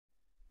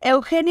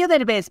Eugenio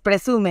Derbez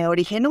presume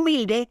origen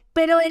humilde,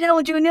 pero era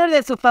un junior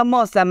de su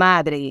famosa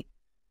madre.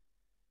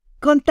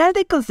 Con tal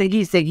de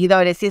conseguir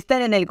seguidores y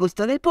estar en el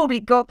gusto del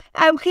público,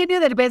 a Eugenio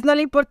Derbez no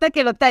le importa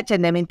que lo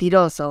tachen de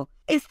mentiroso.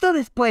 Esto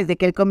después de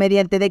que el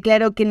comediante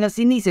declaró que en los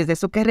inicios de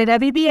su carrera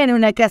vivía en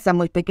una casa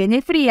muy pequeña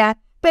y fría,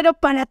 pero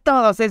para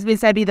todos es bien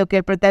sabido que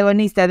el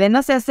protagonista de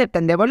No se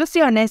aceptan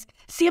devoluciones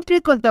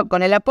siempre contó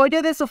con el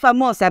apoyo de su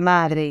famosa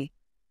madre.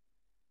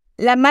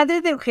 La madre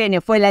de Eugenio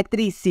fue la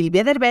actriz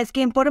Silvia Derbez,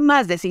 quien por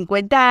más de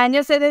 50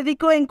 años se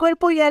dedicó en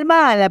cuerpo y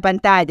alma a la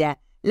pantalla,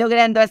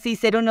 logrando así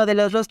ser uno de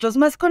los rostros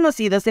más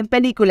conocidos en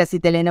películas y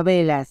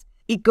telenovelas.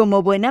 Y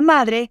como buena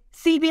madre,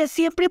 Silvia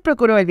siempre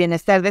procuró el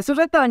bienestar de su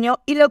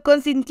retoño y lo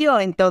consintió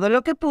en todo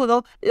lo que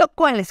pudo, lo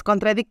cual es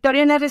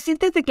contradictorio en las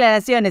recientes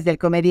declaraciones del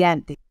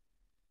comediante.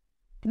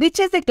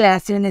 Dichas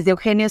declaraciones de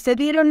Eugenio se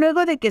dieron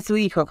luego de que su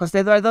hijo José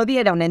Eduardo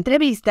diera una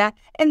entrevista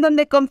en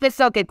donde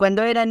confesó que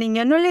cuando era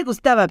niño no le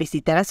gustaba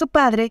visitar a su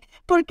padre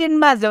porque en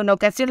más de una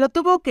ocasión lo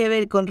tuvo que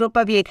ver con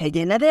ropa vieja y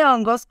llena de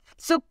hongos,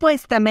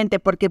 supuestamente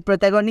porque el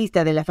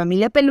protagonista de la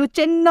familia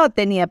Peluche no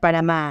tenía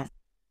para más.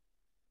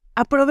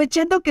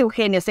 Aprovechando que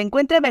Eugenio se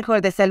encuentra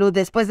mejor de salud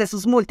después de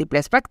sus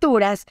múltiples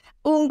fracturas,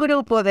 un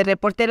grupo de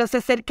reporteros se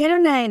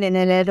acercaron a él en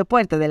el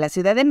aeropuerto de la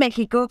Ciudad de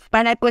México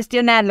para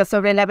cuestionarlo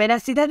sobre la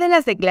veracidad de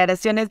las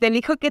declaraciones del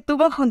hijo que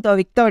tuvo junto a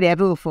Victoria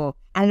Rufo,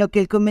 a lo que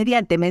el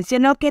comediante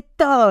mencionó que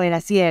todo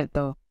era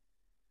cierto.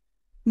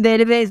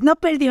 Derbez no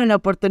perdió la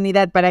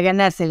oportunidad para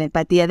ganarse la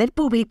empatía del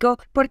público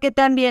porque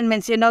también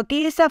mencionó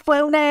que esa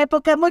fue una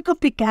época muy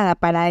complicada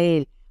para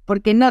él,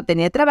 porque no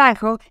tenía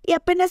trabajo y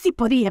apenas si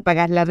podía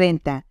pagar la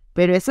renta.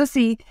 Pero eso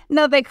sí,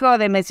 no dejó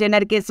de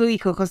mencionar que su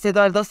hijo José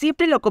Eduardo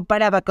siempre lo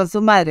comparaba con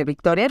su madre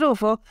Victoria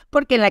Rufo,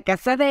 porque en la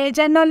casa de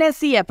ella no le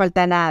hacía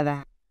falta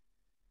nada.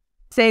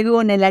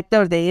 Según el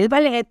actor de El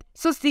Ballet,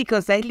 sus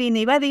hijos Aileen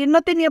y Badir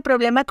no tenían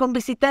problema con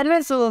visitarlo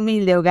en su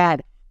humilde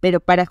hogar, pero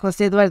para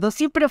José Eduardo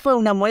siempre fue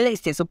una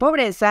molestia su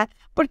pobreza,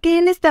 porque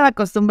él estaba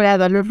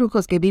acostumbrado a los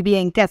lujos que vivía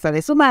en casa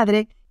de su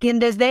madre, quien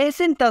desde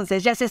ese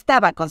entonces ya se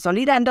estaba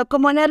consolidando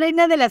como la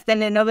reina de las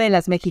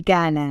telenovelas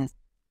mexicanas.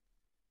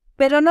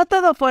 Pero no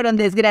todo fueron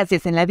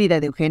desgracias en la vida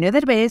de Eugenio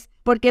Derbez,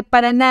 porque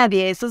para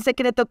nadie es un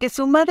secreto que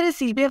su madre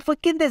Silvia fue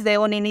quien desde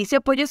un inicio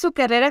apoyó su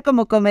carrera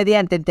como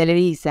comediante en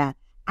Televisa,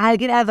 al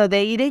grado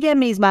de ir ella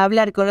misma a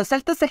hablar con los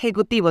altos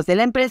ejecutivos de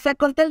la empresa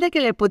con tal de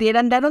que le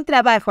pudieran dar un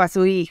trabajo a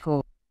su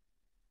hijo.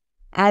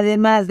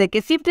 Además de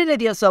que siempre le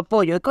dio su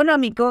apoyo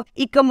económico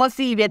y como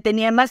Silvia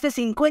tenía más de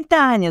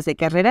 50 años de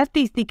carrera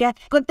artística,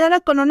 contaba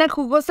con una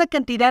jugosa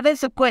cantidad en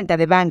su cuenta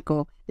de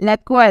banco, la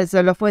cual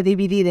solo fue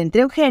dividida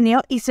entre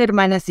Eugenio y su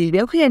hermana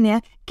Silvia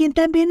Eugenia, quien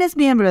también es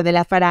miembro de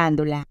la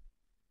farándula.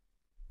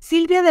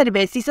 Silvia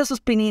Derbez hizo sus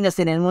pininos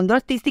en el mundo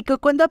artístico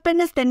cuando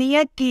apenas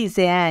tenía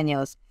 15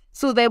 años.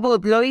 Su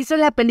debut lo hizo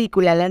en la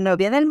película La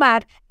novia del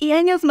mar y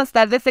años más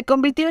tarde se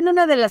convirtió en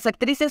una de las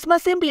actrices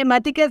más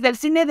emblemáticas del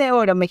cine de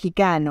oro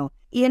mexicano.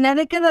 Y en la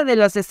década de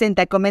los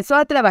 60 comenzó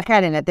a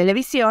trabajar en la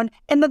televisión,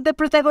 en donde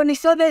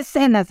protagonizó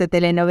decenas de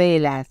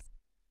telenovelas.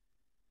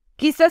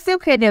 Quizás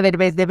Eugenio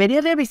Derbez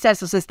debería revisar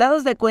sus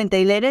estados de cuenta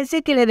y la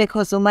herencia que le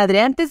dejó su madre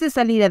antes de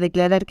salir a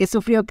declarar que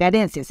sufrió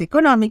carencias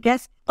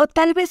económicas, o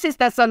tal vez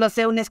esta solo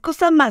sea una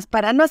excusa más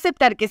para no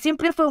aceptar que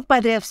siempre fue un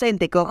padre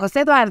ausente con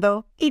José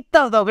Eduardo, y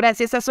todo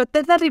gracias a su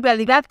eterna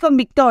rivalidad con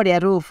Victoria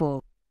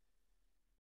Rufo.